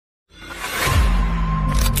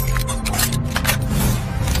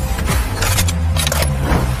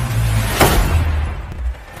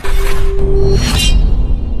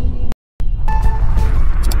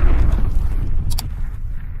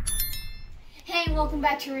and welcome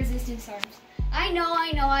back to Resistance Arms. I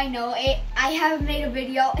know. I haven't made a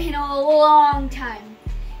video in a long time.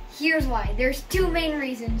 Here's why. There's two main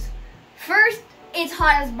reasons. First, it's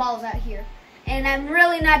hot as balls out here, and I'm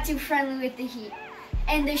really not too friendly with the heat.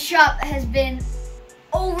 And the shop has been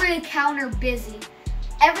over-the-counter busy.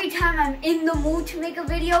 Every time I'm in the mood to make a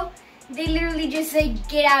video, they literally just say,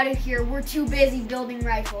 "Get out of here, we're too busy building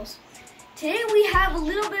rifles." Today we have a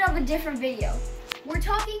little bit of a different video. We're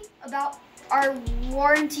talking about our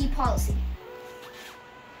warranty policy.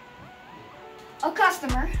 A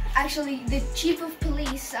customer, actually the chief of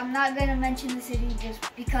police, I'm not going to mention the city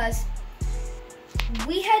just because,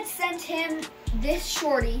 we had sent him this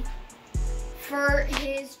shorty for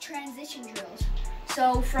his transition drills.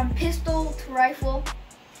 So from pistol to rifle,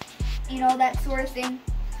 you know, that sort of thing.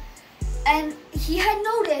 And he had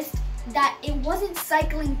noticed that it wasn't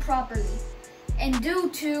cycling properly. And due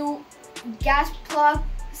to gas plug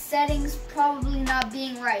settings probably not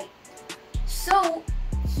being right. So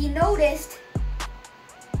he noticed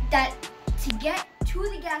that to get to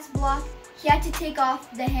the gas block, he had to take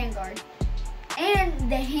off the handguard. And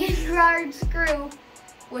the handguard screw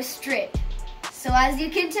was stripped. So as you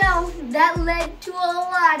can tell, that led to a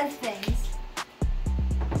lot of things.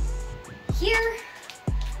 Here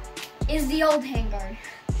is the old handguard,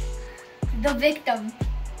 the victim.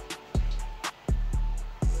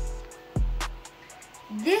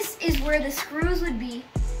 This is where the screws would be,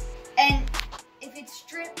 and if it's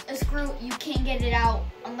stripped a screw, you can't get it out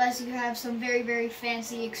unless you have some very, very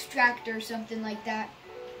fancy extractor or something like that.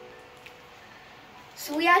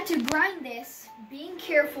 So we had to grind this, being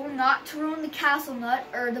careful not to ruin the castle nut,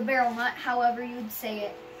 or the barrel nut, however you would say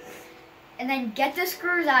it. And then get the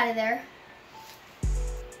screws out of there.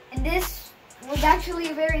 And this was actually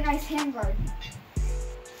a very nice handguard.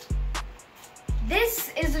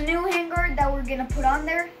 This is a new handguard that we're gonna put on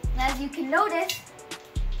there. And as you can notice,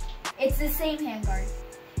 it's the same handguard.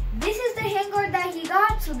 This is the handguard that he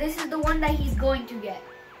got, so this is the one that he's going to get.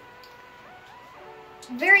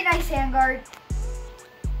 Very nice handguard.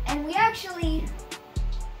 And we actually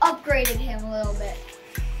upgraded him a little bit.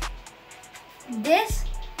 This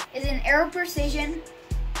is an Aero Precision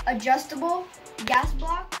adjustable gas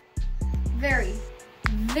block. Very,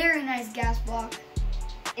 very nice gas block.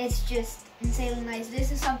 It's just insanely nice.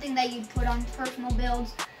 This is something that you put on personal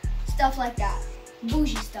builds, stuff like that.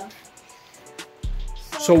 Bougie stuff.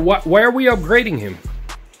 So why are we upgrading him?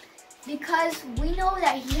 Because we know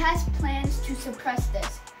that he has plans to suppress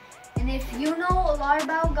this. And if you know a lot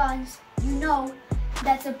about guns, you know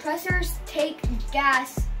that suppressors take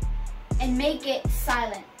gas and make it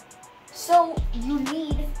silent. So you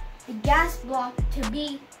need the gas block to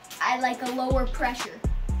be at like a lower pressure.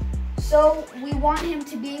 So we want him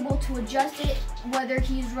to be able to adjust it, whether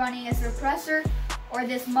he's running a suppressor or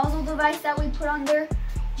this muzzle device that we put on there,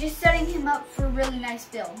 just setting him up for a really nice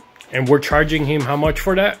build. And we're charging him how much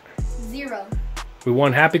for that? 0. We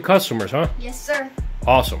want happy customers, huh? Yes, sir.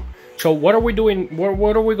 Awesome. So what are we doing?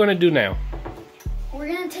 What are we going to do now? We're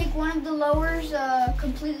going to take one of the lowers,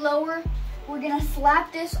 complete lower. We're going to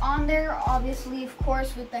slap this on there, obviously, of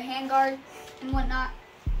course, with the handguard and whatnot.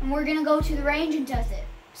 And we're going to go to the range and test it.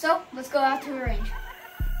 So, let's go out to the range.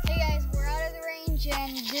 Hey guys, we're out of the range,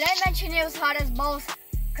 and did I mention it was hot as balls?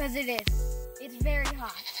 Because it is. It's very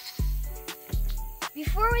hot.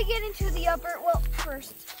 Before we get into the upper, well,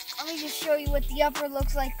 first, let me just show you what the upper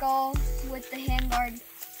looks like all with the handguard.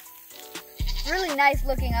 Really nice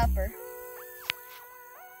looking upper.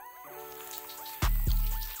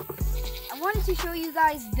 I wanted to show you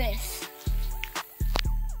guys this.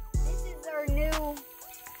 This is our new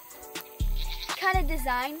kind of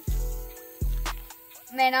design.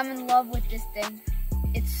 Man, I'm in love with this thing.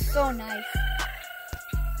 It's so nice.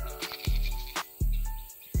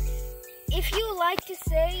 If you like to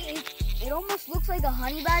say it almost looks like a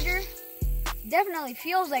honey badger, definitely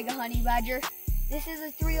feels like a honey badger. This is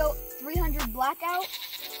a 300 blackout.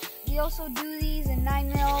 We also do these in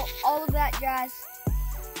 9mm, all of that jazz.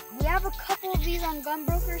 We have a couple of these on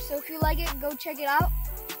Gunbroker, so if you like it, go check it out.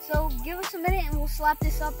 So give us a minute and we'll slap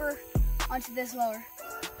this upper onto this lower.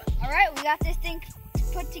 Alright, we got this thing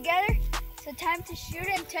put together, so time to shoot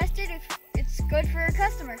it and test it if it's good for a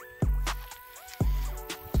customer.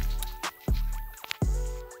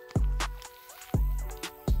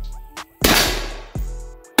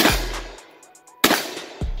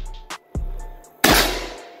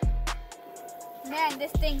 Man,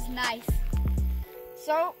 this thing's nice.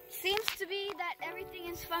 So, seems to be that everything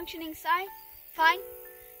is functioning fine.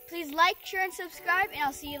 Please like, share, and subscribe, and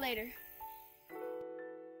I'll see you later.